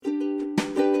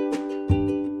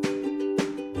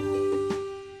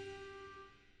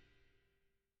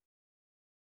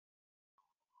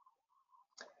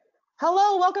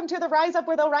welcome to the Rise Up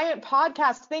with Orion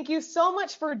podcast. Thank you so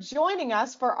much for joining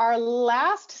us for our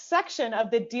last section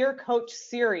of the Dear Coach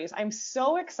series. I'm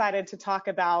so excited to talk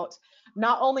about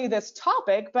not only this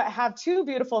topic, but have two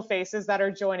beautiful faces that are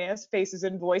joining us, faces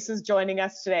and voices joining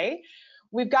us today.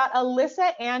 We've got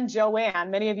Alyssa and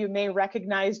Joanne. Many of you may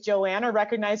recognize Joanne or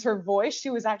recognize her voice. She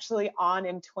was actually on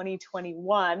in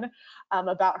 2021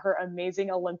 about her amazing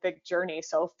Olympic journey.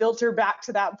 So filter back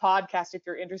to that podcast if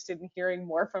you're interested in hearing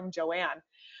more from Joanne.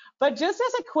 But just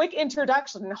as a quick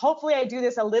introduction, hopefully I do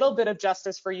this a little bit of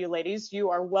justice for you ladies. You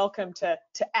are welcome to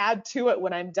add to it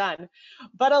when I'm done.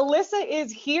 But Alyssa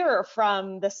is here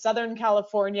from the Southern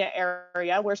California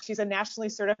area, where she's a nationally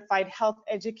certified health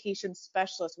education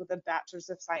specialist with a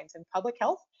Bachelor's of Science in Public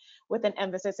Health with an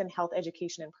emphasis in health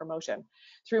education and promotion.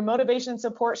 Through motivation and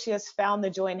support, she has found the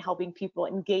joy in helping people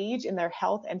engage in their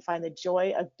health and find the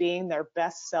joy of being their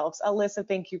best selves. Alyssa,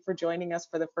 thank you for joining us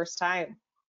for the first time.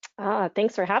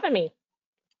 Thanks for having me.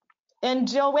 And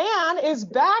Joanne is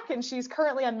back, and she's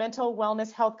currently a mental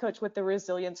wellness health coach with the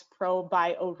Resilience Pro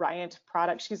by Orion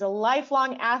product. She's a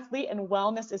lifelong athlete and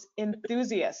wellness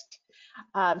enthusiast.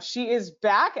 She is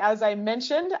back, as I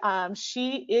mentioned.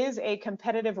 She is a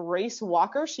competitive race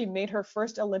walker. She made her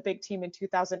first Olympic team in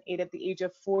 2008 at the age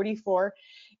of 44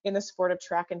 in the sport of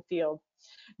track and field.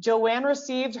 Joanne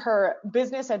received her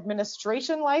business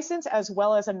administration license as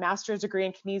well as a master's degree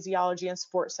in kinesiology and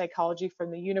sports psychology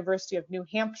from the University of New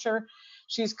Hampshire.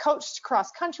 She's coached cross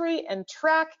country and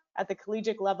track at the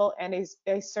collegiate level and is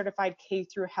a certified K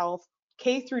through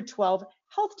 12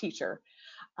 health teacher.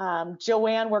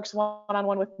 Joanne works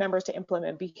one-on-one with members to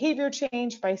implement behavior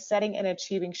change by setting and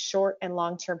achieving short and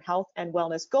long-term health and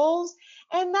wellness goals.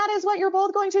 And that is what you're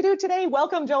both going to do today.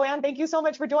 Welcome, Joanne. Thank you so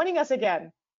much for joining us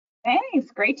again. Thanks,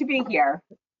 great to be here.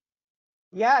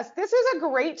 Yes, this is a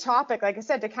great topic, like I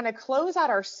said, to kind of close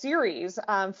out our series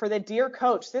for the Dear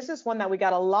Coach. This is one that we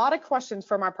got a lot of questions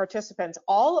from our participants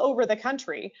all over the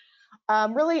country,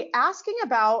 really asking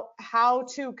about how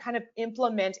to kind of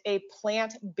implement a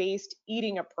plant-based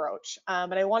eating approach.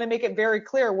 And I want to make it very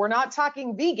clear, we're not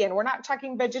talking vegan, we're not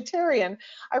talking vegetarian.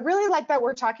 I really like that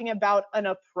we're talking about an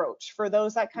approach for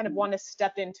those that kind of want to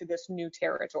step into this new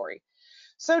territory.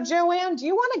 So Joanne, do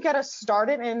you want to get us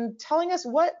started in telling us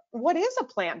what is a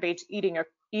plant-based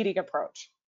eating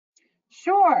approach?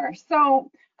 Sure.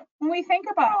 So when we think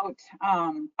about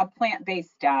a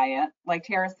plant-based diet, like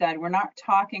Tara said, we're not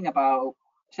talking about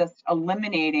just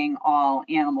eliminating all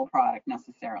animal product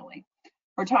necessarily.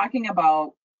 We're talking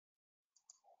about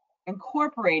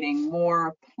incorporating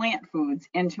more plant foods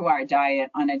into our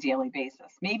diet on a daily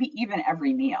basis, maybe even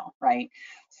every meal, right?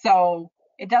 So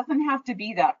it doesn't have to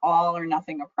be that all or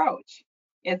nothing approach.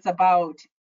 It's about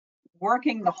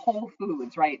working the whole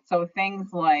foods, right? So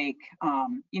things like,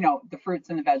 the fruits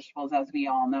and the vegetables, as we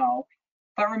all know,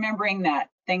 but remembering that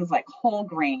things like whole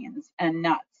grains and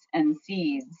nuts and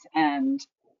seeds and,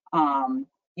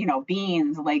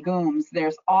 beans, legumes,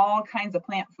 there's all kinds of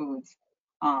plant foods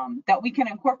that we can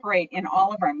incorporate in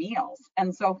all of our meals.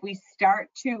 And so if we start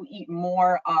to eat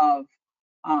more of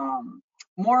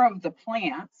the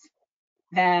plants,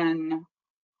 then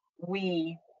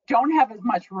we don't have as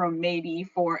much room maybe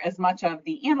for as much of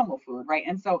the animal food, right?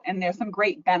 And there's some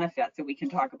great benefits that we can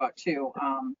talk about too,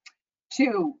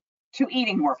 to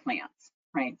eating more plants,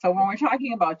 right? So when we're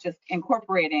talking about just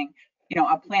incorporating,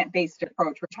 a plant-based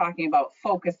approach, we're talking about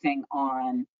focusing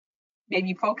on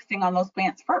those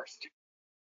plants first.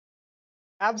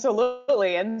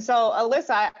 Absolutely. And so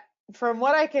Alyssa, from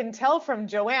what I can tell from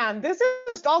Joanne, this is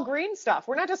just all green stuff.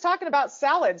 We're not just talking about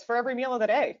salads for every meal of the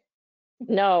day.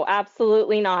 No,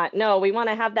 absolutely not. No, we want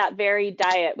to have that varied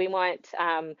diet. We want,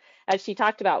 as she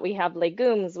talked about, we have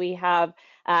legumes, we have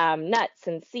nuts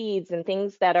and seeds and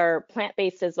things that are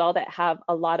plant-based as well that have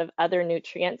a lot of other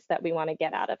nutrients that we want to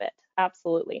get out of it.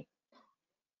 Absolutely.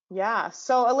 Yeah.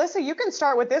 So Alyssa, you can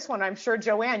start with this one. I'm sure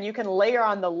Joanne, you can layer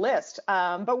on the list.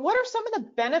 But what are some of the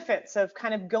benefits of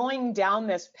kind of going down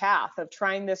this path of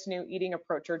trying this new eating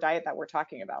approach or diet that we're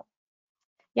talking about?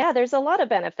 Yeah, there's a lot of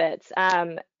benefits,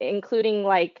 including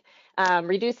like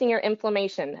reducing your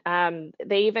inflammation.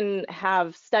 They even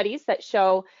have studies that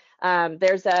show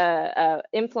there's a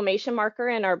inflammation marker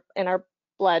in our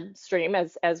bloodstream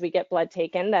as we get blood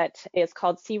taken that is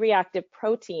called C-reactive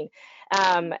protein.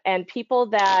 And people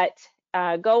that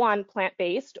go on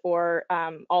plant-based or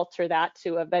alter that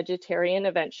to a vegetarian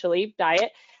eventually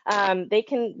diet, they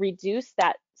can reduce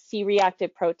that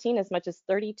C-reactive protein as much as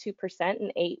 32%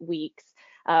 in 8 weeks.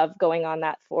 of going on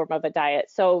that form of a diet.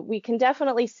 So we can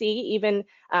definitely see even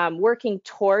working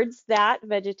towards that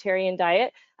vegetarian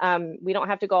diet. We don't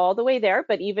have to go all the way there,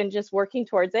 but even just working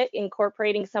towards it,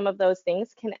 incorporating some of those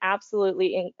things can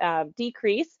absolutely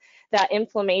decrease that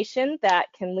inflammation that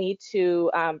can lead to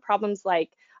problems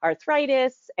like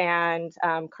arthritis, and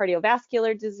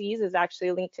cardiovascular disease is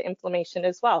actually linked to inflammation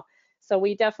as well. So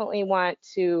we definitely want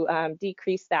to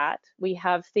decrease that. We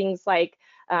have things like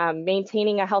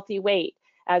maintaining a healthy weight.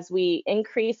 As we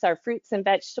increase our fruits and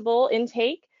vegetable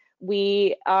intake,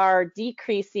 we are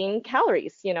decreasing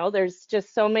calories. You know, there's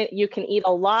just so many, you can eat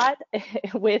a lot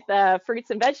with fruits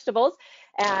and vegetables,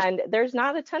 and there's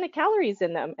not a ton of calories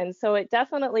in them. And so it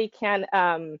definitely can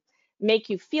make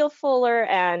you feel fuller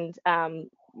and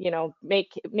you know,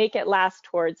 make it last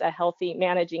towards a healthy,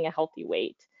 managing a healthy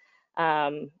weight.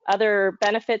 Other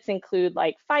benefits include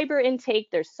like fiber intake.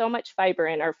 There's so much fiber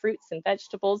in our fruits and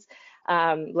vegetables,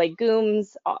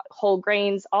 legumes, whole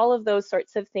grains, all of those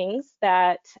sorts of things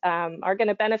that are going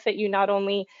to benefit you, not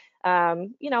only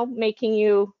you know, making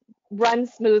you run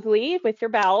smoothly with your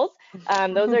bowels.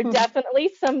 Those are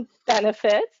definitely some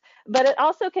benefits, but it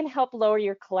also can help lower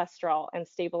your cholesterol and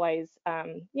stabilize,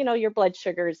 you know, your blood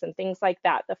sugars and things like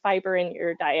that, the fiber in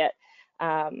your diet.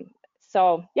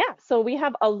 So yeah, so we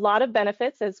have a lot of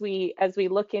benefits as we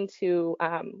look into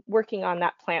working on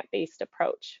that plant-based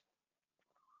approach.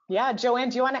 Yeah, Joanne,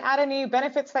 do you want to add any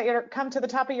benefits that come to the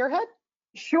top of your head?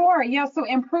 Sure. Yeah. So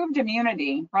improved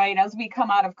immunity, right? As we come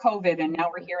out of COVID, and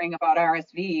now we're hearing about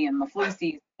RSV and the flu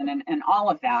season and all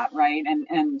of that, right?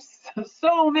 And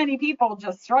so many people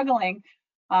just struggling.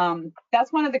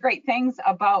 That's one of the great things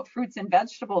about fruits and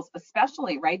vegetables,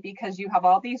 especially, right? Because you have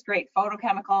all these great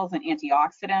photochemicals and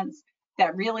antioxidants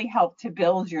that really help to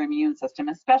build your immune system,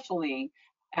 especially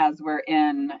as we're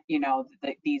in, you know,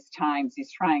 these times,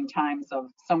 these trying times of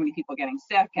so many people getting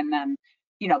sick, and then,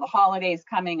 you know, the holidays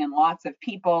coming and lots of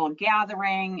people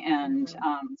gathering. And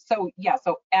so yeah,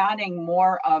 so adding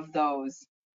more of those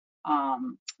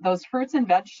fruits and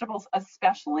vegetables,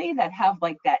 especially that have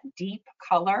like that deep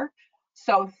color.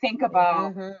 So think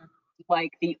about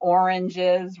like the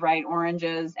oranges, right?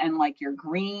 Oranges, and like your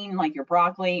green, like your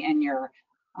broccoli, and your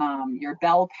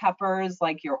bell peppers,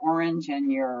 like your orange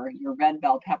and your red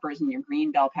bell peppers and your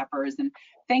green bell peppers, and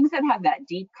things that have that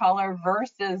deep color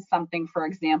versus something, for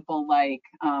example, like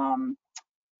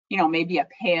you know, maybe a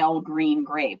pale green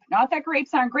grape. Not that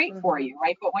grapes aren't great for you,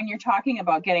 right? But when you're talking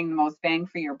about getting the most bang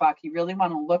for your buck, you really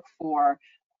want to look for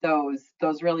those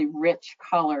really rich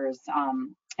colors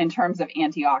in terms of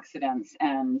antioxidants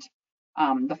and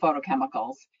the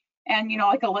photochemicals. And, you know,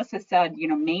 like Alyssa said, you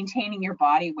know, maintaining your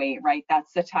body weight, right? That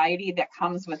satiety that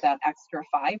comes with that extra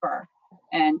fiber,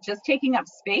 and just taking up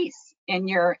space in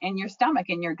your stomach,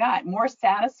 in your gut, more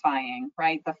satisfying,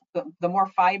 right? The more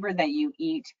fiber that you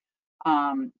eat,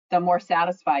 the more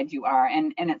satisfied you are,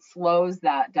 and it slows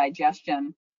that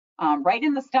digestion right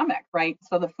in the stomach, right?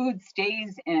 So the food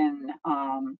stays in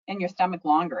your stomach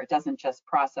longer. It doesn't just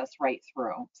process right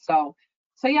through. So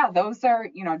yeah, those are,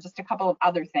 you know, just a couple of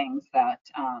other things that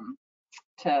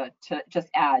to just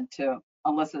add to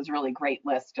Alyssa's really great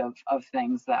list of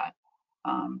things that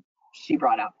she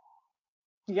brought up.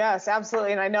 Yes,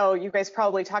 absolutely. And I know you guys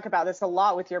probably talk about this a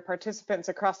lot with your participants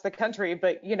across the country,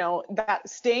 but you know, that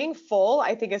staying full,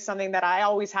 I think, is something that I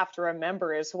always have to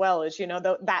remember as well, is, you know,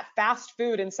 that fast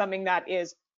food and something that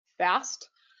is fast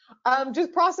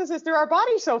just processes through our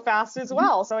body so fast as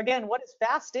well. So again, what is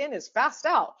fast in is fast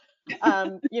out.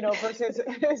 You know, versus,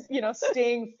 you know,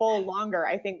 staying full longer.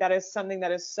 I think that is something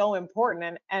that is so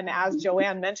important. And as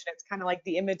Joanne mentioned, it's kind of like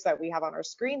the image that we have on our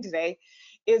screen today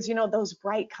is, you know, those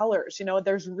bright colors. You know,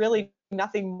 there's really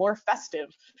nothing more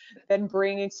festive than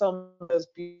bringing some of those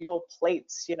beautiful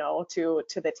plates, you know, to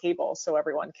the table so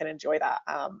everyone can enjoy that.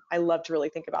 I love to really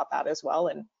think about that as well.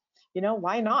 And, you know,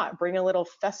 why not bring a little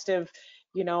festive,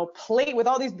 you know, plate with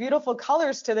all these beautiful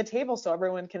colors to the table so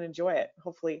everyone can enjoy it.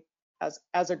 Hopefully,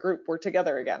 as a group, we're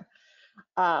together again.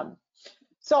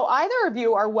 So either of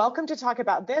you are welcome to talk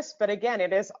about this, but again,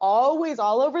 it is always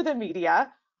all over the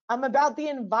media about the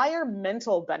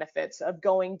environmental benefits of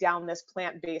going down this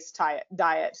plant-based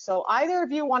diet. So either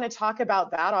of you want to talk about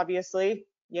that? Obviously,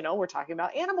 you know, we're talking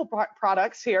about animal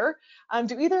products here.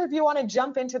 Do either of you want to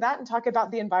jump into that and talk about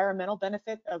the environmental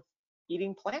benefit of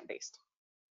eating plant-based?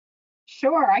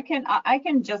 Sure, I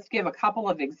can just give a couple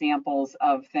of examples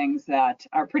of things that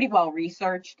are pretty well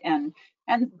researched, and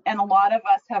a lot of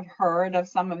us have heard of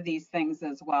some of these things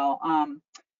as well.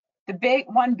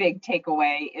 One big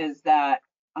takeaway is that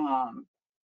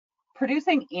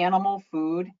producing animal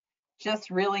food just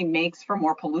really makes for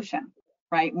more pollution,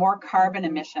 right? More carbon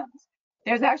emissions.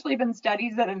 There's actually been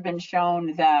studies that have been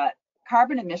shown that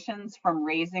carbon emissions from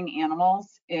raising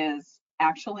animals is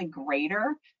actually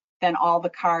greater than all the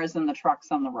cars and the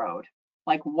trucks on the road.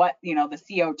 Like what, the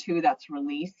CO2 that's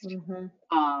released.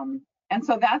 Mm-hmm. And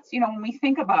so that's, when we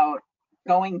think about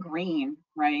going green,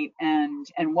 right, and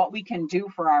what we can do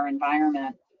for our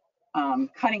environment,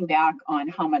 cutting back on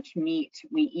how much meat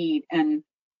we eat, and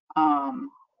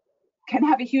can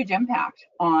have a huge impact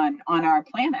on our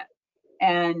planet.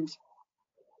 And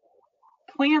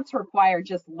plants require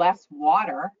just less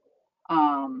water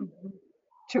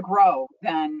to grow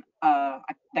than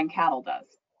cattle does.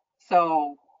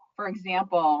 So, for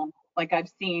example, like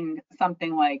I've seen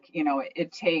something like,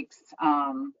 it takes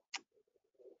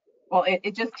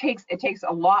it just takes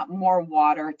a lot more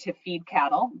water to feed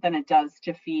cattle than it does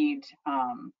to feed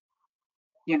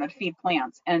to feed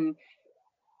plants. And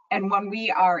when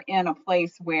we are in a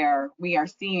place where we are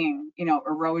seeing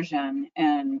erosion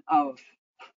and of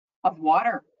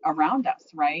water around us,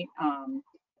 right?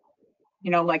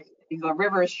 Like the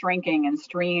rivers shrinking and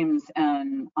streams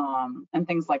and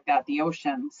things like that, the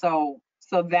ocean. So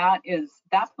that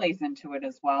plays into it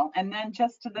as well. And then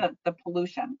just to the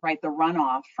pollution, right? The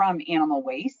runoff from animal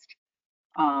waste,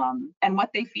 and what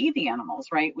they feed the animals,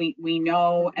 right? We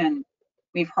know, and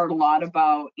we've heard a lot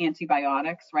about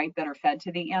antibiotics, right, that are fed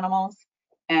to the animals,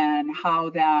 and how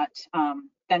that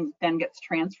then gets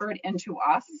transferred into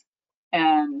us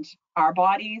and our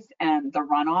bodies, and the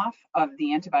runoff of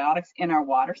the antibiotics in our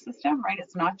water system, right?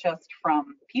 It's not just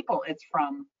from people, it's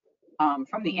from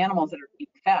the animals that are being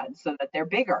fed, so that they're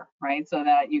bigger, right? So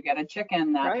that you get a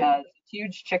chicken that has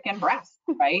huge chicken breasts,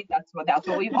 right? That's what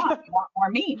we want. We want more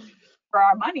meat for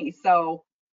our money. So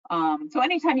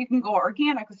anytime you can go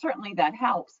organic, certainly that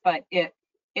helps, but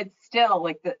it's still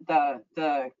like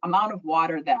the amount of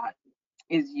water that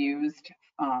is used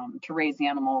to raise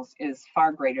animals is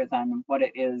far greater than what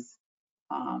it is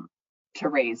to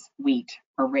raise wheat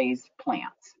or raise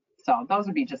plants. So those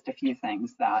would be just a few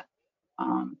things that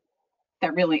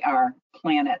really are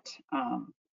planet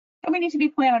that we need to be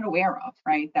planet aware of,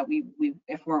 right? That we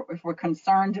if we're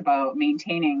concerned about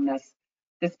maintaining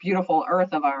this beautiful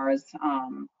earth of ours,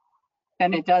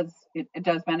 then it does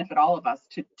benefit all of us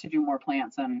to do more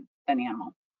plants than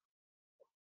animal.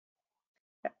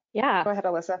 Yeah. Go ahead,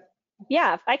 Alyssa.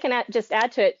 Yeah, if I can just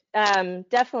add to it,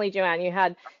 definitely, Joanne, you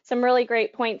had some really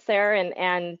great points there,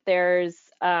 and there's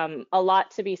a lot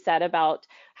to be said about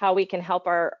how we can help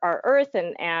our earth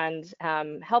and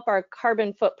help our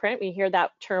carbon footprint. We hear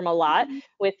that term a lot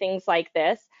with things like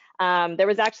this. There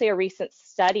was actually a recent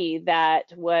study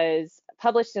that was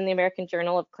published in the American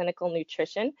Journal of Clinical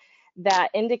Nutrition that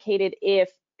indicated if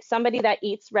somebody that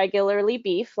eats regularly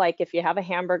beef, like if you have a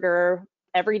hamburger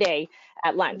every day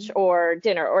at lunch or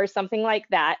dinner or something like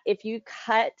that, if you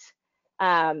cut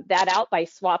that out by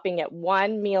swapping it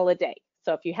one meal a day.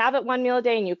 So if you have it one meal a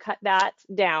day and you cut that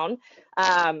down,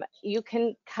 you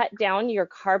can cut down your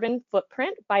carbon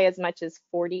footprint by as much as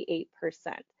 48%.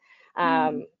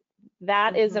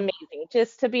 That is amazing,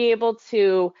 just to be able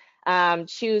to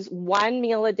choose one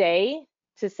meal a day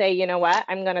to say, you know what,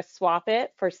 I'm going to swap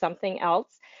it for something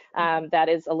else that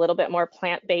is a little bit more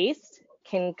plant-based,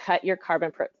 can cut your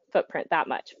carbon footprint that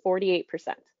much, 48%.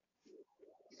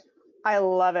 I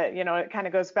love it. It kind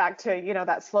of goes back to,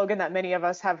 that slogan that many of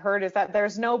us have heard, is that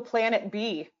there's no planet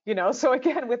B, so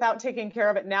again, without taking care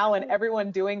of it now and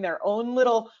everyone doing their own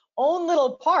little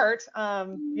part,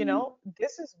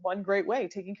 this is one great way,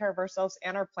 taking care of ourselves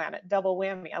and our planet, double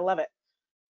whammy. I love it.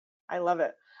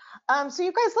 So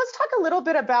you guys, let's talk a little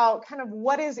bit about kind of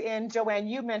what is in, Joanne,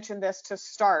 you mentioned this to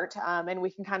start, and we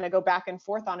can kind of go back and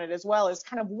forth on it as well, is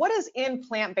kind of what is in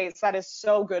plant-based that is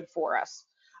so good for us.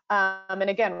 And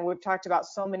again, we've talked about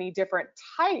so many different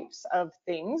types of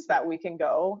things that we can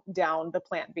go down the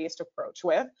plant-based approach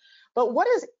with, but what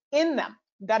is in them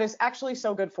that is actually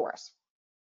so good for us?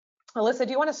 Alyssa,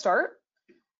 do you want to start?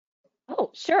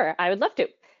 Oh, sure, I would love to.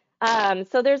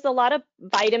 So there's a lot of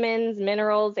vitamins,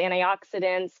 minerals,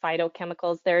 antioxidants,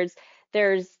 phytochemicals.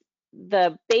 There's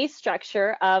the base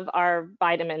structure of our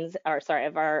vitamins,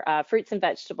 of our fruits and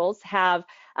vegetables have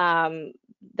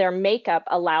their makeup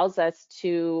allows us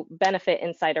to benefit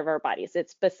inside of our bodies.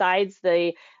 It's besides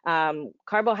the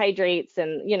carbohydrates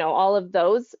and all of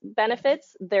those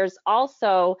benefits. There's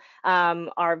also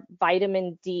our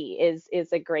vitamin D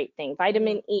is a great thing.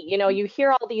 Vitamin E, you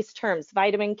hear all these terms,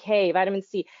 vitamin K, vitamin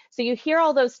C. So you hear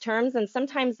all those terms and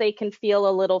sometimes they can feel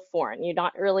a little foreign. You're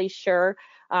not really sure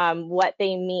what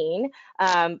they mean,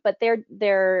 but they're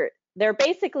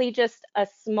basically just a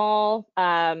small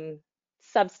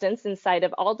substance inside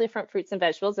of all different fruits and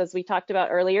vegetables. As we talked about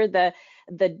earlier, the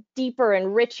deeper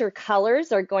and richer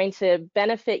colors are going to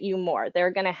benefit you more.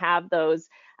 They're going to have those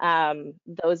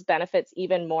benefits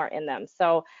even more in them.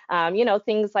 So, you know,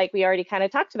 things like we already kind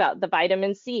of talked about, the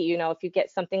vitamin C, you know, if you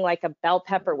get something like a bell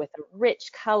pepper with a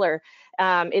rich color,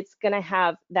 it's going to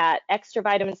have that extra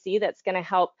vitamin C that's going to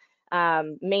help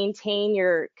maintain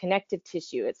your connective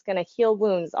tissue. It's going to heal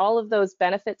wounds, all of those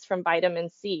benefits from vitamin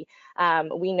C.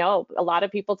 We know a lot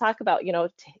of people talk about, you know,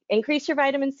 increase your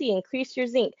vitamin C, increase your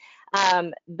zinc.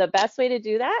 The best way to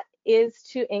do that is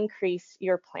to increase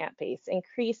your plant base,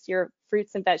 increase your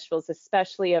fruits and vegetables,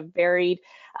 especially of varied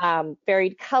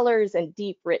colors and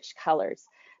deep, rich colors.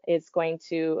 Is going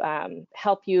to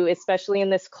help you, especially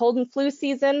in this cold and flu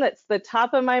season. That's the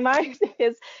top of my mind.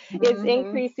 Is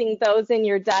increasing those in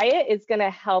your diet is going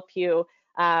to help you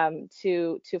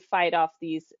to fight off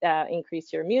these,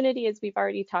 increase your immunity, as we've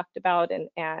already talked about,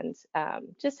 and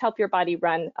just help your body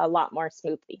run a lot more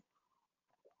smoothly.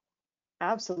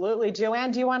 Absolutely.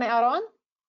 Joanne, do you want to add on?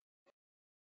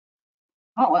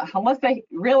 Oh, Alyssa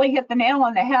really hit the nail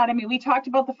on the head. I mean, we talked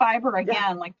about the fiber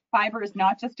again. Like, fiber is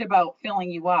not just about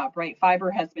filling you up, right? Fiber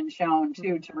has been shown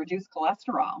to reduce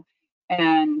cholesterol.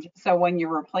 And so when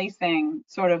you're replacing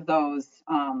sort of those,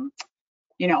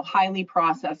 you know, highly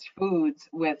processed foods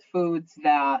with foods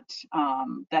that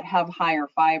have higher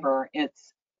fiber,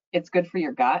 it's good for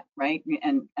your gut, right?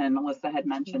 And Alyssa had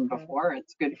mentioned before,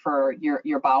 it's good for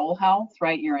your bowel health,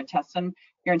 right? Your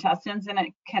intestines, and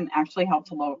it can actually help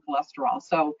to lower cholesterol.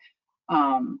 So,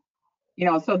 you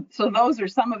know, so those are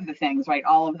some of the things, right?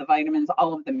 All of the vitamins,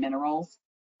 all of the minerals.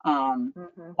 One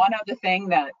other thing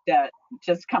that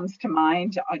just comes to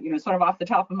mind, you know, sort of off the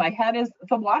top of my head, is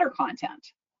the water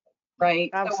content, right?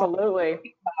 Absolutely.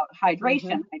 So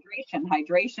hydration.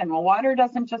 Well, water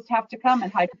doesn't just have to come,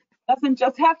 and doesn't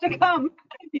just have to come,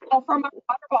 you know, from our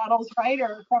water bottles, right?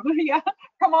 Or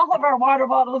from all of our water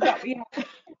bottles that we have.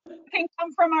 It can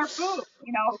come from our food,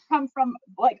 you know, come from,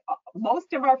 like,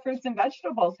 most of our fruits and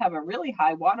vegetables have a really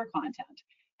high water content.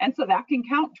 And so that can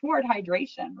count toward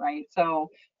hydration, right? So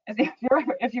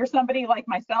if you're somebody like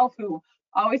myself who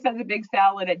always has a big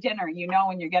salad at dinner, you know,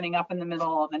 when you're getting up in the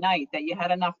middle of the night, that you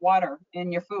had enough water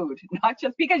in your food, not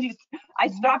just because I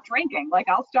stopped drinking. Like,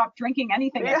 I'll stop drinking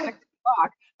anything at 6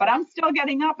 o'clock, but I'm still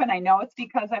getting up, and I know it's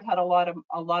because I've had a lot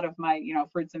of my, you know,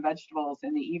 fruits and vegetables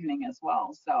in the evening as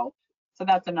well. So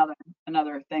that's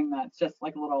another thing that's just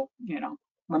like a little, you know,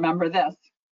 remember this.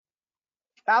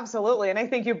 Absolutely. And I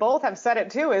think you both have said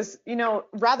it too, is, you know,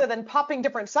 rather than popping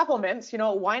different supplements, you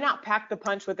know, why not pack the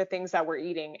punch with the things that we're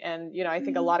eating? And, you know, I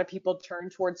think a lot of people turn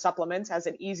towards supplements as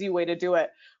an easy way to do it.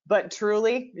 But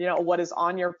truly, you know, what is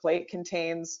on your plate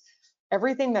contains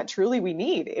everything that truly we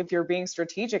need if you're being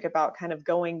strategic about kind of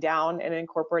going down and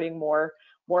incorporating more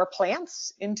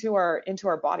plants into our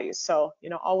bodies. So, you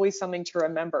know, always something to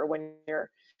remember when you're,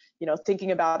 you know,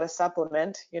 thinking about a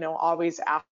supplement, you know, always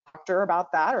ask your doctor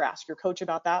about that or ask your coach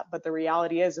about that. But the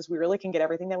reality is we really can get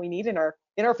everything that we need in our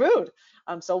food.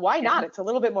 So why not? It's a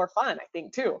little bit more fun, I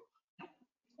think, too.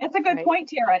 It's a good point,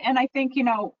 Tara. And I think, you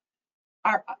know,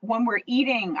 when we're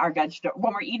eating our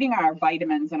when we're eating our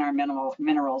vitamins and our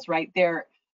minerals, right there,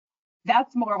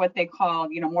 that's more what they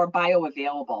call, you know, more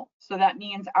bioavailable. So that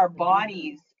means our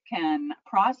bodies can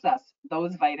process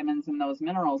those vitamins and those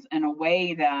minerals in a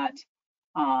way that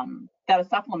that a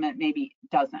supplement maybe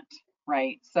doesn't,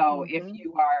 right? So if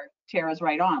you are, Tara's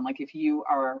right on, like, if you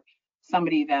are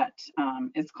somebody that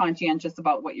is conscientious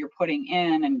about what you're putting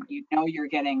in, and you know you're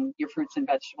getting your fruits and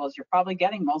vegetables, you're probably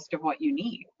getting most of what you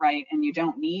need, right? And you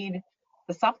don't need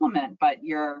the supplement, but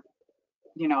you're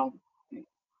going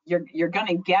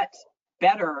to get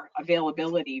better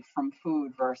availability from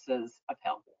food versus a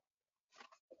pill.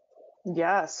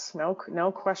 Yes, no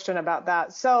question about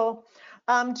that. So,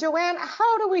 Joanne,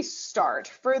 how do we start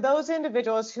for those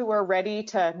individuals who are ready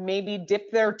to maybe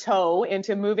dip their toe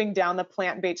into moving down the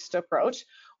plant-based approach?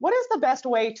 What is the best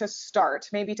way to start,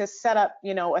 maybe to set up,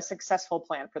 you know, a successful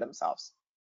plan for themselves?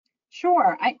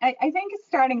 Sure, I think it's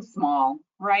starting small,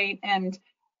 right? And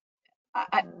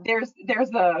there's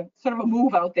a sort of a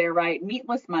move out there, right?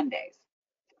 Meatless Mondays.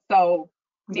 So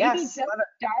maybe just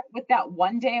start with that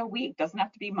one day a week. Doesn't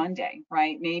have to be Monday,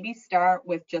 right? Maybe start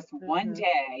with just one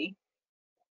day.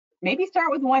 Maybe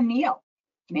start with one meal.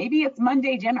 Maybe it's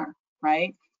Monday dinner,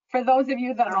 right? For those of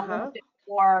you that are a little bit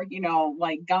more, you know,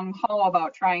 like gung-ho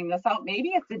about trying this out,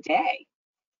 maybe it's a day.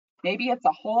 Maybe it's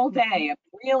a whole day of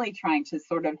really trying to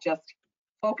sort of just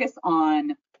focus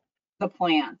on the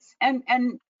plants. And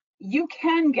you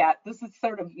can get, this is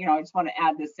sort of, you know, I just want to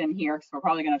add this in here because we're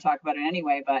probably going to talk about it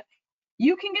anyway, but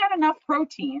you can get enough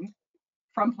protein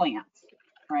from plants.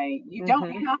 right? You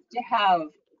don't have to have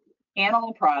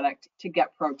animal product to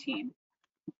get protein.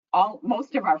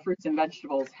 Most of our fruits and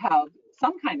vegetables have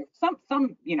some kind of some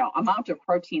amount of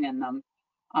protein in them,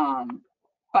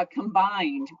 but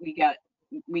combined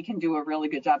we can do a really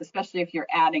good job, especially if you're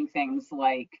adding things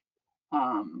like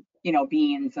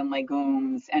beans and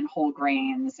legumes and whole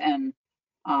grains and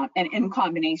in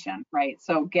combination, right?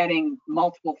 So getting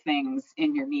multiple things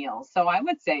in your meals. So I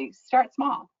would say start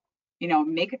small.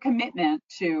 Make a commitment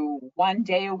to 1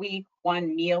 day a week,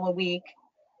 1 meal a week,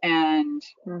 and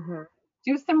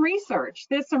do some research.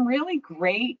 There's some really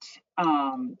great,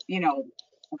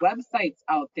 websites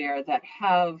out there that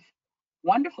have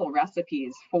wonderful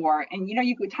recipes for, and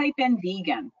you could type in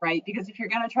vegan, right? Because if you're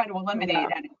going to try to eliminate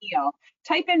at a meal,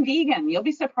 type in vegan. You'll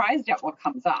be surprised at what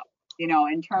comes up,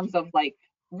 in terms of like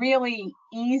really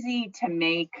easy to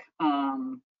make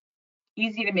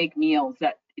meals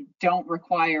that don't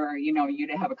require, you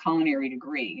to have a culinary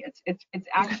degree. It's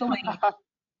actually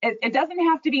it doesn't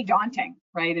have to be daunting,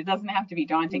 right? It doesn't have to be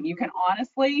daunting. You can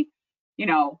honestly,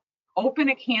 open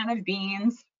a can of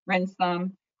beans, rinse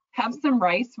them, have some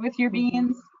rice with your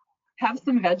beans, have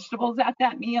some vegetables at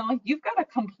that meal. You've got a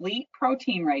complete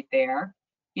protein right there.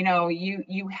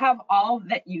 You have all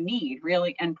that you need,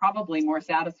 really, and probably more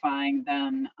satisfying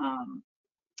than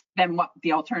what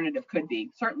the alternative could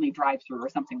be. Certainly drive-through or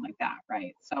something like that,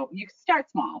 right? So you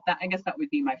start small. I guess that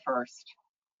would be my first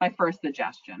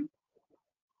suggestion.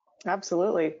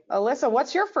 Absolutely. Alyssa,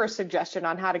 what's your first suggestion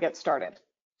on how to get started?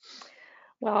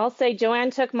 Well, I'll say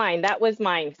Joanne took mine. That was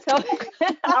mine. So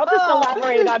I'll just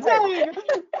elaborate on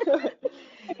her.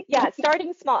 Yeah,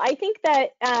 starting small. I think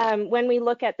that when we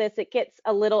look at this, it gets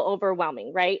a little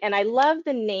overwhelming, right? And I love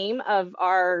the name of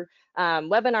our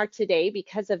webinar today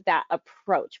because of that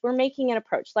approach. We're making an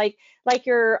approach. Like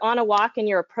you're on a walk and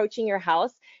you're approaching your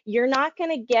house. You're not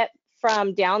going to get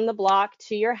from down the block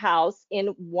to your house in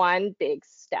one big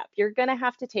step. You're going to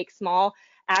have to take small,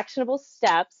 actionable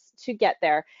steps to get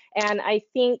there. And I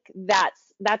think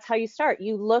that's how you start.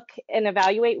 You look and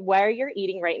evaluate where you're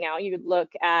eating right now. You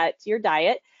look at your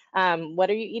diet. What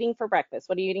are you eating for breakfast?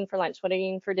 What are you eating for lunch? What are you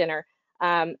eating for dinner?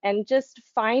 And just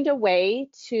find a way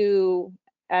to,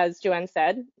 as Joanne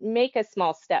said, make a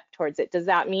small step towards it. Does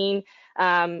that mean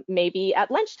maybe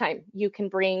at lunchtime you can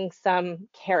bring some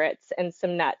carrots and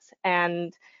some nuts?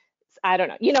 And I don't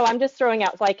know, I'm just throwing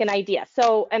out like an idea.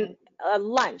 So a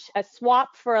lunch, a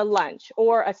swap for a lunch,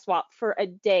 or a swap for a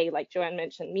day, like Joanne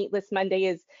mentioned. Meatless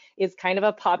Monday is kind of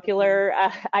a popular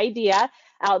idea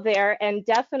out there, and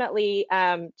definitely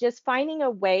just finding a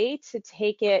way to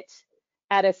take it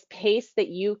at a pace that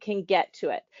you can get to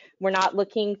it. We're not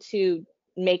looking to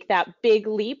make that big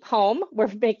leap home. We're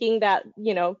making that,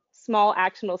 small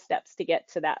actionable steps to get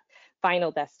to that final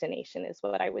destination is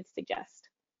what I would suggest.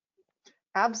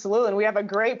 Absolutely. And we have a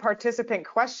great participant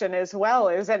question as well,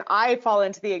 and I fall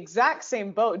into the exact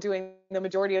same boat doing the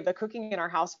majority of the cooking in our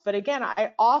house. But again,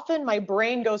 my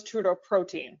brain goes to a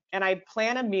protein, and I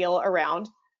plan a meal around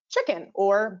chicken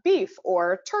or beef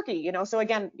or turkey, so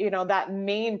again, that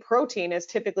main protein is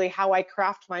typically how I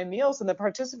craft my meals. And the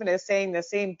participant is saying the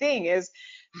same thing, is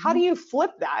how do you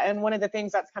flip that? And one of the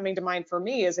things that's coming to mind for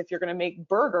me is if you're going to make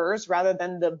burgers, rather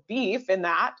than the beef in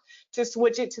that, to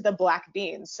switch it to the black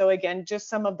beans. So again, just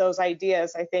some of those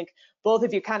ideas. I think both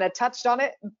of you kind of touched on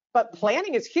it, but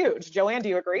planning is huge. Joanne, do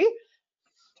you agree?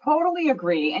 Totally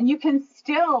agree. And you can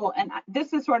still, and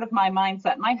this is sort of my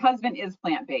mindset. My husband is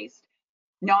plant-based,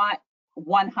 not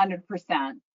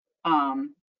 100%,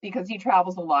 because he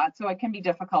travels a lot, so it can be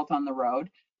difficult on the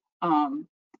road.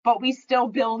 But we still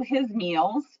build his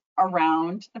meals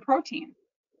around the protein,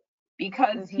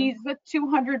 because he's a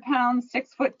 200-pound,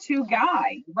 6'2"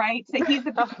 guy, right? So he's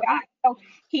a big guy, so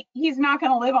he's not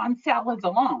going to live on salads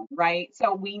alone, right?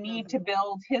 So we need to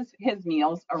build his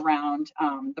meals around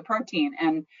the protein.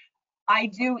 And I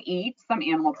do eat some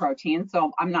animal protein,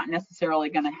 so I'm not necessarily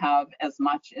going to have as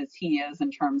much as he is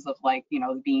in terms of like,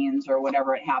 beans or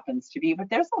whatever it happens to be. But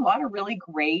there's a lot of really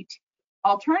great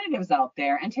alternatives out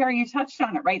there. And Terry, you touched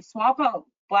on it, right? Swap out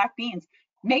black beans,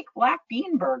 make black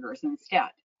bean burgers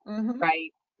instead,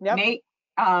 right? Yep. Make,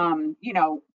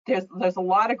 there's a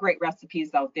lot of great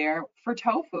recipes out there for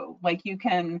tofu. Like you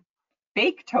can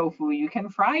bake tofu, you can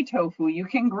fry tofu, you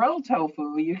can grill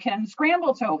tofu, you can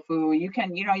scramble tofu, you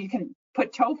can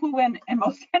put tofu in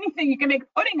most anything. You can make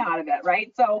pudding out of it,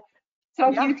 right? So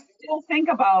if you still think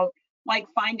about like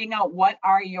finding out what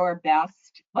are your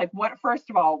best, like first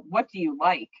of all, what do you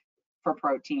like for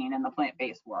protein in the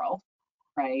plant-based world,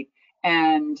 right?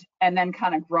 And then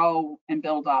kind of grow and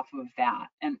build off of that.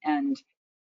 And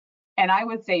I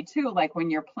would say too, like when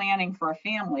you're planning for a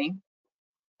family,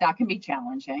 that can be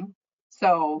challenging.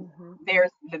 So Mhm.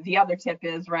 there's the other tip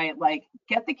is, right, like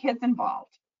get the kids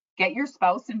involved, get your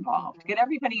spouse involved, get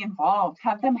everybody involved,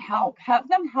 have them help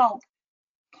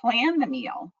plan the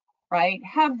meal, right?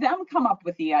 Have them come up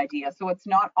with the idea so it's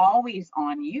not always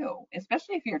on you,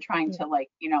 especially if you're trying to, like,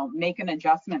 make an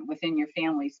adjustment within your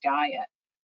family's diet.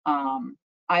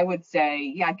 I would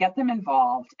say, yeah, get them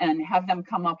involved and have them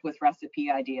come up with recipe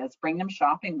ideas, bring them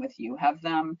shopping with you, have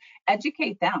them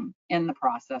educate them in the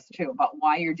process too about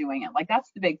why you're doing it. Like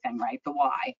that's the big thing, right? The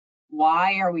why.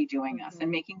 Why are we doing this?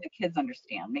 And making the kids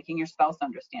understand, making your spouse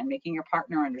understand, making your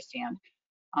partner understand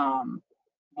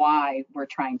why we're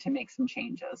trying to make some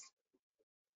changes.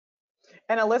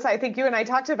 And Alyssa, I think you and I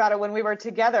talked about it when we were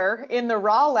together in the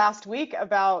Raw last week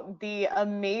about the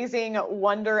amazing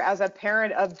wonder as a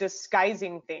parent of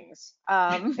disguising things.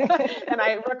 And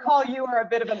I recall you are a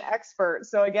bit of an expert.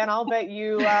 So again, I'll bet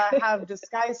you have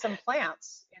disguised some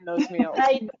plants in those meals.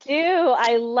 I do.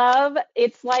 I love,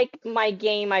 it's like my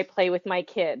game I play with my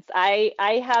kids.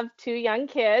 I have two young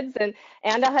kids and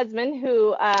a husband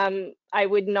who I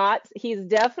would not, he's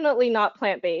definitely not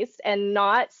plant-based and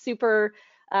not super,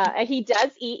 he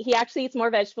does eat, he actually eats more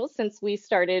vegetables since we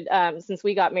started, since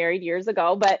we got married years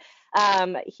ago, but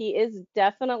he is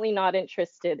definitely not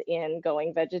interested in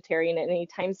going vegetarian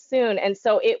anytime soon. And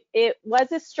so it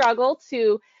was a struggle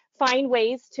to find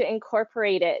ways to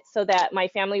incorporate it so that my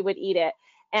family would eat it.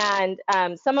 And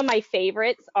some of my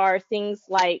favorites are things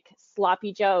like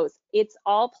sloppy joes. It's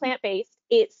all plant-based.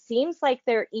 It seems like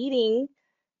they're eating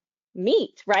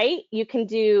meat, right? You can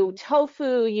do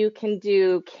tofu, you can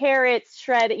do carrots,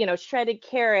 shredded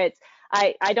carrots.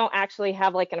 I don't actually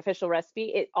have like an official recipe.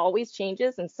 It always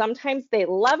changes, and sometimes they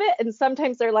love it, and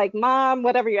sometimes they're like, Mom,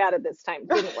 whatever you added this time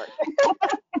didn't work.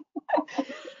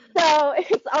 So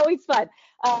it's always fun.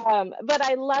 But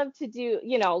I love to do,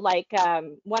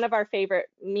 one of our favorite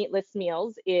meatless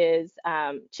meals is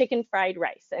chicken fried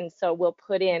rice. And so we'll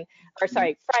put in,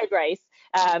 fried rice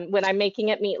when I'm making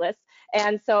it meatless.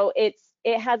 And so it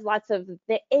has lots of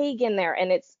the egg in there,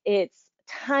 and it's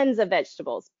tons of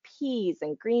vegetables, peas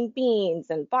and green beans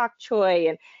and bok choy,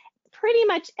 and pretty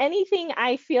much anything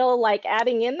I feel like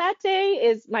adding in that day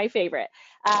is my favorite.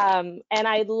 And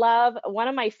I love, one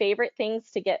of my favorite things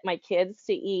to get my kids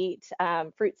to eat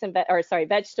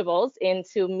vegetables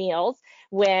into meals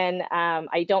when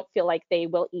I don't feel like they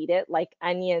will eat it, like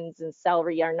onions and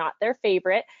celery are not their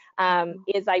favorite,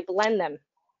 is I blend them.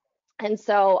 And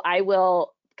so I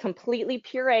will completely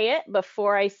puree it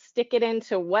before I stick it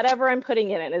into whatever I'm putting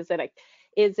in it.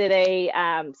 Is it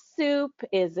a soup?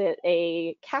 Is it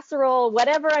a casserole?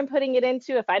 Whatever I'm putting it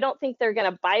into, if I don't think they're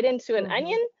going to bite into an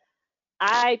onion,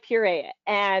 I puree it.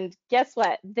 And guess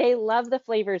what? They love the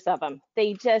flavors of them.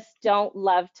 They just don't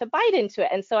love to bite into it.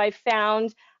 And so I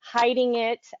found hiding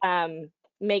it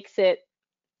makes it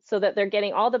so that they're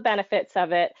getting all the benefits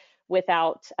of it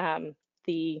without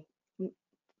the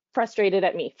frustrated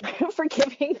at me for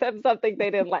giving them something they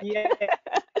didn't like. Yeah.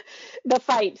 The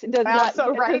fight does not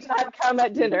come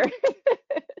at dinner.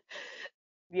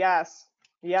 Yes.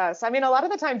 I mean, a lot of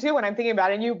the time too, when I'm thinking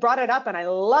about it, and you brought it up, and I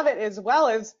love it as well,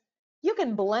 is you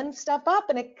can blend stuff up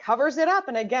and it covers it up.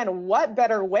 And again, what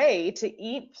better way to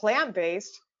eat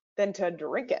plant-based than to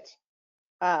drink it?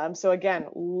 So again,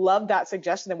 love that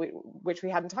suggestion which we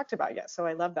hadn't talked about yet. So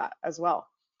I love that as well.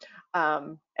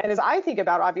 And as I think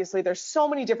about, obviously, there's so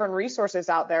many different resources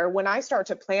out there. When I start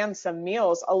to plan some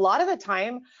meals, a lot of the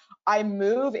time I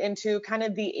move into kind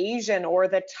of the Asian or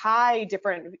the Thai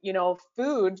different,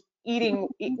 food eating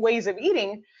ways of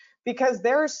eating, because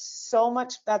there's so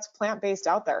much that's plant-based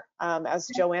out there. As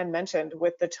Joanne mentioned,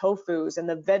 with the tofus and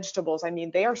the vegetables, I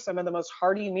mean, they are some of the most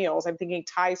hearty meals. I'm thinking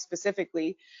Thai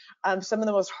specifically, some of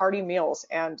the most hearty meals,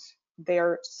 and they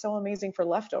are so amazing for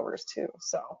leftovers too.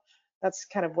 So that's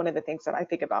kind of one of the things that I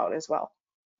think about as well.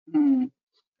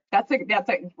 That's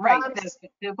right.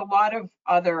 There's a lot of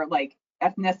other like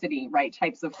ethnicity, right,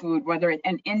 types of food,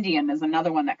 and Indian is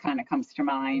another one that kind of comes to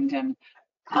mind. And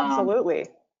absolutely.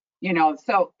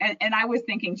 So, and I was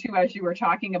thinking too, as you were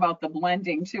talking about the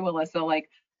blending too, Alyssa, like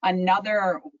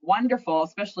another wonderful,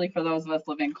 especially for those of us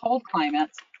living in cold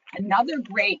climates, another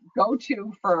great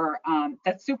go-to for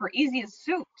that's super easy is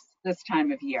soups this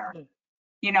time of year.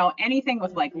 Anything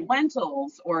with like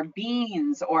lentils or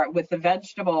beans or with the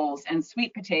vegetables and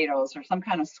sweet potatoes or some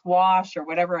kind of squash or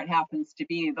whatever it happens to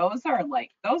be. Those are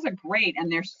great,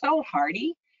 and they're so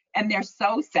hearty and they're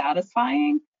so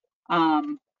satisfying.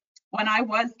 When I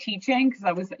was teaching, because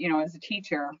I was, as a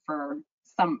teacher for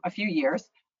a few years,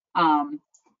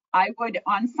 I would,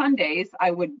 on Sundays,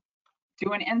 I would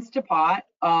do an Instapot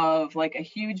of like a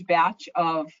huge batch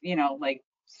of, like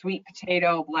sweet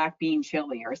potato, black bean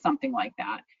chili or something like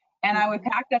that. And I would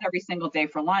pack that every single day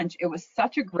for lunch. It was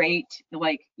such a great,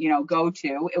 like,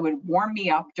 go-to. It would warm me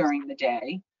up during the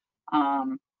day.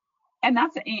 And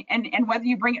that's and whether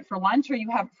you bring it for lunch or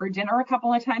you have it for dinner a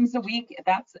couple of times a week,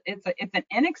 it's an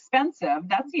inexpensive.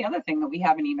 That's the other thing that we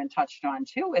haven't even touched on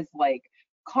too, is like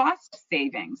cost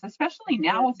savings, especially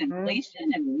now with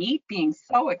inflation and meat being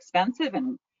so expensive,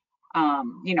 and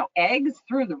eggs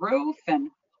through the roof and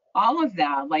all of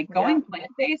that. Like going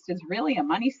plant-based is really a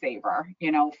money saver,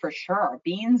 for sure.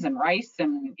 Beans and rice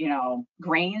and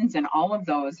grains and all of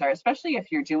those are, especially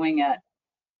if you're doing it,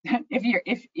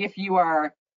 if you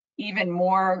are even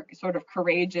more sort of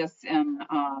courageous and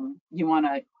you want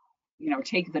to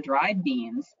take the dried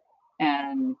beans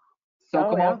and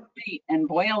soak them overnight and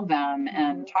boil them,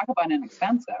 and talk about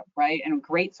inexpensive, right? And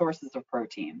great sources of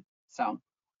protein. So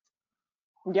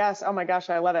yes, oh my gosh,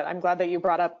 I love it. I'm glad that you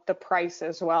brought up the price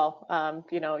as well.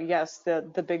 Yes,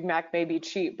 the Big Mac may be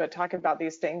cheap, but talk about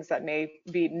these things that may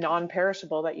be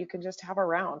non-perishable that you can just have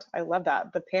around. I love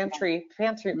that. The pantry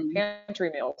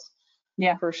meals.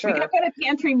 Yeah, for sure. We got good at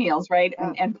pantry meals, right?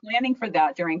 And planning for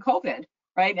that during COVID,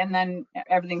 right? And then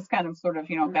everything's kind of sort of,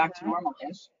 back to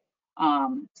normal-ish.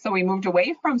 So we moved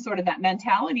away from sort of that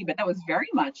mentality, but that was very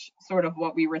much sort of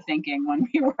what we were thinking when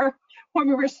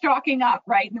we were stocking up,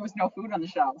 right? And there was no food on the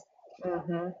shelves.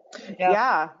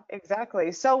 Yeah,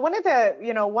 exactly. So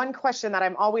one question that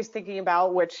I'm always thinking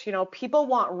about, which, people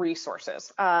want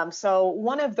resources. So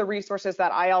one of the resources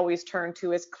that I always turn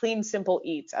to is Clean Simple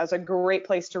Eats as a great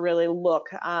place to really look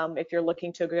if you're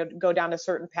looking to go down a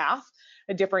certain path,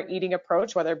 a different eating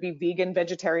approach, whether it be vegan,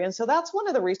 vegetarian. So that's one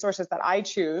of the resources that I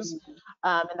choose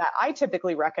and that I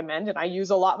typically recommend, and I use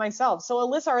a lot myself. So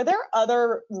Alyssa, are there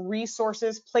other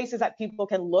resources, places that people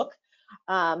can look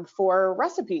for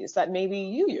recipes that maybe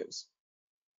you use?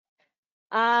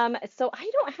 So I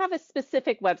don't have a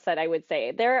specific website, I would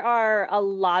say. There are a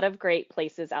lot of great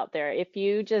places out there. If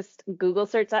you just Google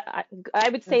search, I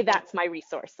would say that's my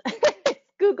resource.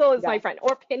 Google is my friend,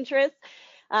 or Pinterest.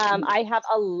 I have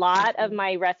a lot of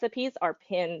my recipes are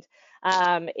pinned.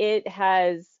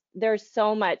 There's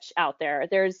so much out there.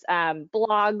 There's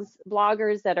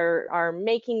bloggers that are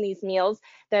making these meals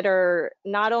that are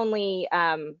not only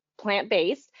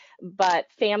plant-based, but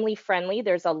family-friendly.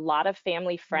 There's a lot of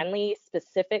family-friendly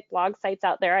specific blog sites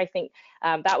out there. I think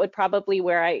that would probably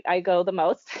where I go the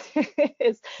most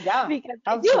because I have a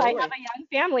young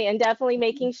family, and definitely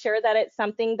making sure that it's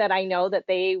something that I know that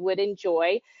they would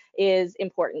enjoy is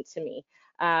important to me.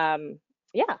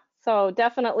 So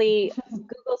definitely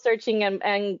Google searching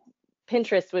and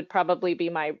Pinterest would probably be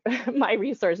my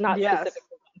resource, not specific.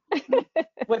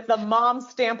 With the mom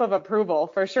stamp of approval,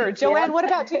 for sure. Joanne, what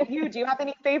about you? Do you have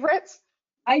any favorites?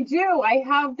 I do.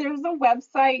 There's a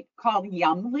website called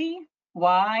Yummly,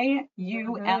 Yummly.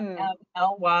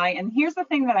 And here's the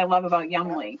thing that I love about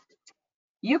Yummly.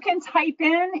 You can type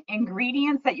in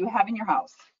ingredients that you have in your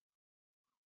house,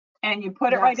 and you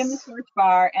put it right in the search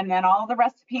bar, and then all the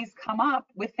recipes come up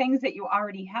with things that you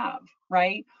already have,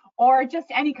 right? Or just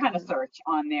any kind of search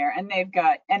on there. And they've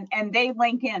got, and they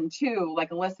link in too, like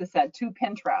Alyssa said, to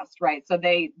Pinterest, right? So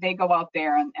they go out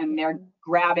there and they're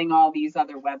grabbing all these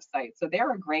other websites. So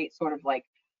they're a great sort of like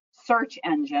search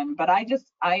engine. But I just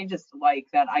like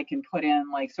that I can put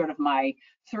in like sort of my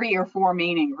 3 or 4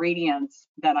 main ingredients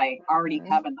that I already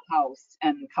have in the house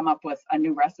and come up with a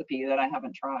new recipe that I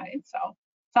haven't tried. So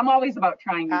I'm always about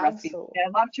trying new recipes. I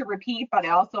love to repeat, but I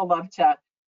also love to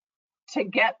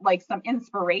get like some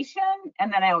inspiration,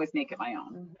 and then I always make it my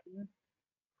own.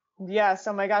 Yes,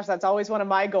 oh my gosh, that's always one of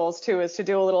my goals too, is to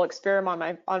do a little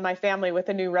experiment on my family with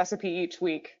a new recipe each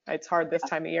week. It's hard this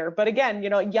time of year, but again,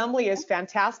 Yummly is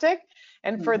fantastic.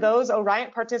 And for those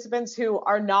Orient participants who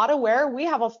are not aware, we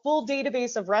have a full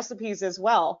database of recipes as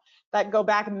well that go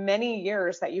back many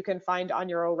years that you can find on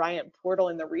your Orient portal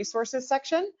in the resources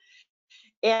section.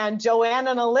 And Joanne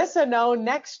and Alyssa know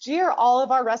next year all of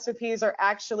our recipes are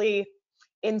actually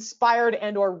inspired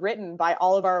and or written by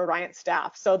all of our Orient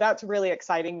staff. So that's really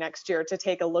exciting next year to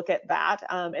take a look at that.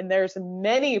 And there's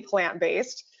many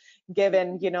plant-based,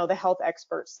 given the health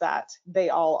experts that they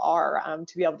all are,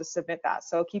 to be able to submit that.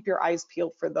 So keep your eyes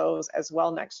peeled for those as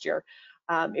well next year,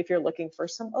 if you're looking for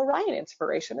some Orient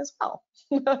inspiration as well.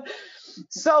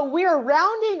 So we are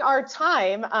rounding our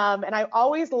time, and I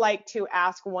always like to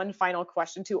ask one final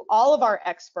question to all of our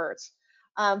experts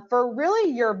for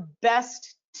really your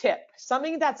best tip,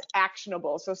 something that's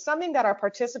actionable. So something that our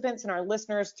participants and our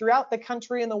listeners throughout the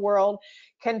country and the world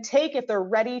can take if they're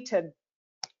ready to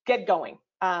get going.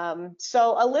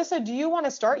 So Alyssa, do you want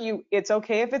to start? It's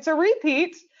okay if it's a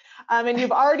repeat. And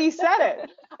you've already said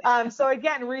it. So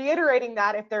again, reiterating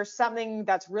that if there's something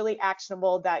that's really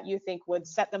actionable that you think would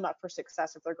set them up for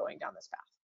success if they're going down this path.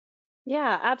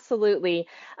 Yeah, absolutely.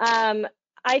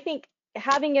 I think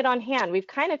having it on hand, we've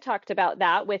kind of talked about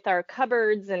that with our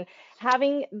cupboards and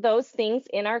having those things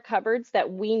in our cupboards that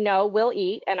we know we'll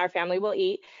eat and our family will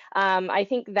eat. I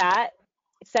think that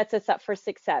sets us up for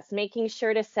success, making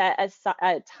sure to set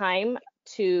a time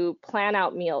to plan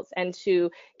out meals and to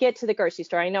get to the grocery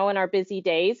store. I know in our busy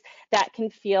days that can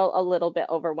feel a little bit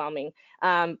overwhelming,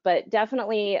 but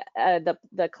definitely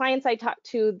the clients I talk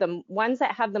to, the ones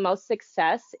that have the most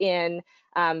success in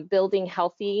building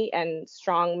healthy and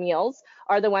strong meals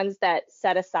are the ones that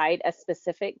set aside a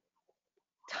specific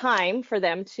time for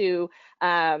them to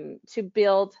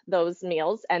build those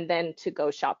meals and then to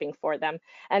go shopping for them.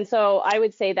 And so I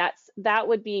would say that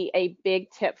would be a big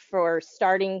tip for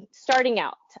starting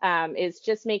out, is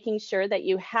just making sure that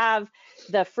you have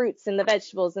the fruits and the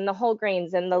vegetables and the whole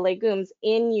grains and the legumes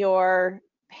in your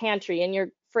pantry, in your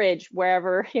fridge,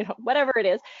 wherever, whatever it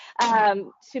is,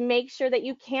 to make sure that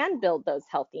you can build those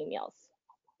healthy meals.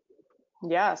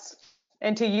 Yes.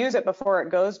 And to use it before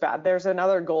it goes bad. There's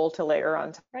another goal to layer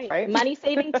on, right? Money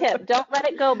saving tip. Don't let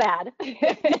it go bad.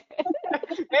 Amen.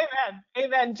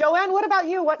 Amen. Joanne, what about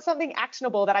you? What's something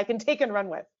actionable that I can take and run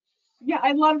with? Yeah,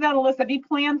 I love that, Alyssa. Be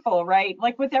planful, right?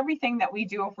 Like with everything that we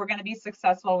do, if we're going to be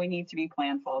successful, we need to be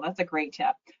planful. That's a great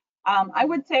tip. I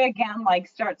would say again, like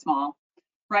start small,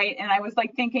 right? And I was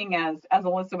like thinking as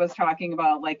Alyssa was talking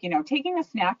about, like, taking a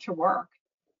snack to work.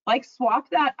 Like swap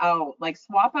that out, like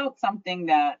swap out something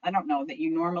that, I don't know, that you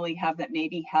normally have that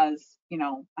maybe has,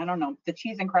 I don't know, the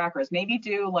cheese and crackers. Maybe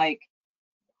do like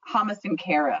hummus and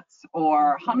carrots,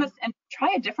 or hummus and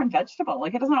try a different vegetable.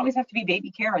 Like it doesn't always have to be baby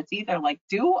carrots either. Like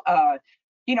do a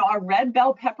red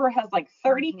bell pepper has like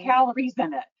 30 calories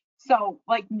in it. So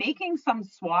like making some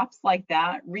swaps like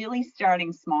that, really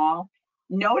starting small,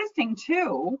 noticing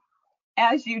too,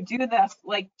 as you do this,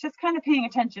 like just kind of paying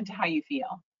attention to how you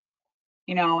feel.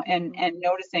 And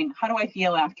noticing, how do I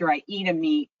feel after I eat a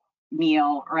meat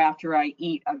meal, or after I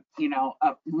eat a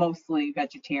mostly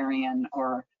vegetarian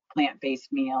or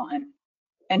plant-based meal,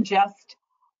 and just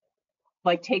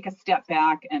like take a step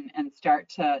back and start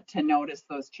to notice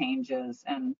those changes.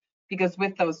 And because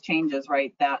with those changes,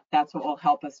 right, that's what will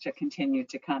help us to continue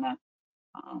to kind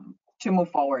of to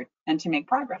move forward and to make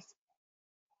progress.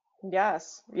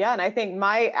 Yes. Yeah. And I think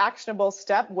my actionable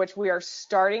step, which we are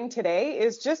starting today,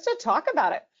 is just to talk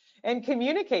about it and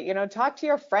communicate, talk to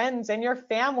your friends and your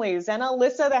families and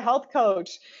Alyssa, the health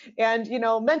coach, and,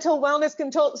 mental wellness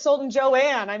consultant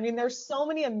Joanne. I mean, there's so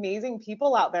many amazing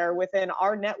people out there within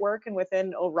our network and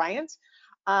within Oriant,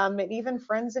 and even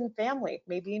friends and family,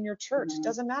 maybe in your church,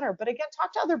 doesn't matter. But again,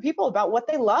 talk to other people about what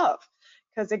they love.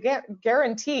 Because again,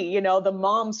 guarantee, the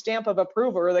mom stamp of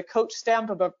approval or the coach stamp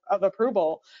of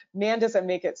approval, man, does it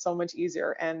make it so much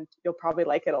easier, and you'll probably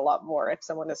like it a lot more if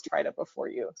someone has tried it before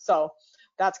you. So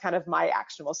that's kind of my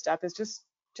actionable step, is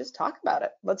just talk about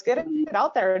it. Let's get it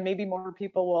out there, and maybe more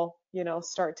people will,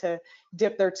 start to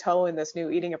dip their toe in this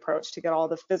new eating approach to get all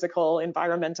the physical,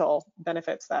 environmental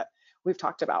benefits that we've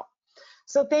talked about.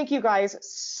 So thank you guys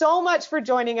so much for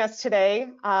joining us today.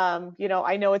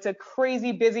 I know it's a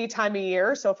crazy busy time of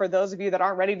year. So for those of you that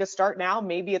aren't ready to start now,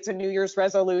 maybe it's a New Year's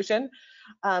resolution.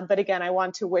 But again, I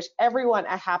want to wish everyone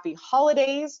a happy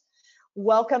holidays.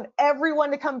 Welcome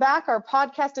everyone to come back. Our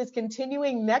podcast is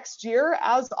continuing next year.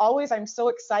 As always, I'm so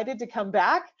excited to come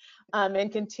back and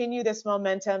continue this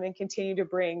momentum and continue to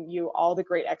bring you all the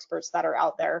great experts that are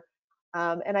out there.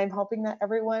 And I'm hoping that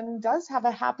everyone does have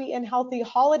a happy and healthy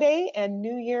holiday and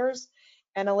New Year's.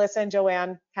 And Alyssa and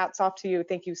Joanne, hats off to you.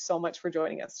 Thank you so much for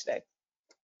joining us today.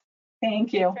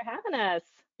 Thank you. Thanks for having us.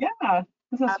 Yeah,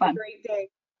 this was fun. Have a great day.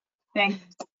 Thanks.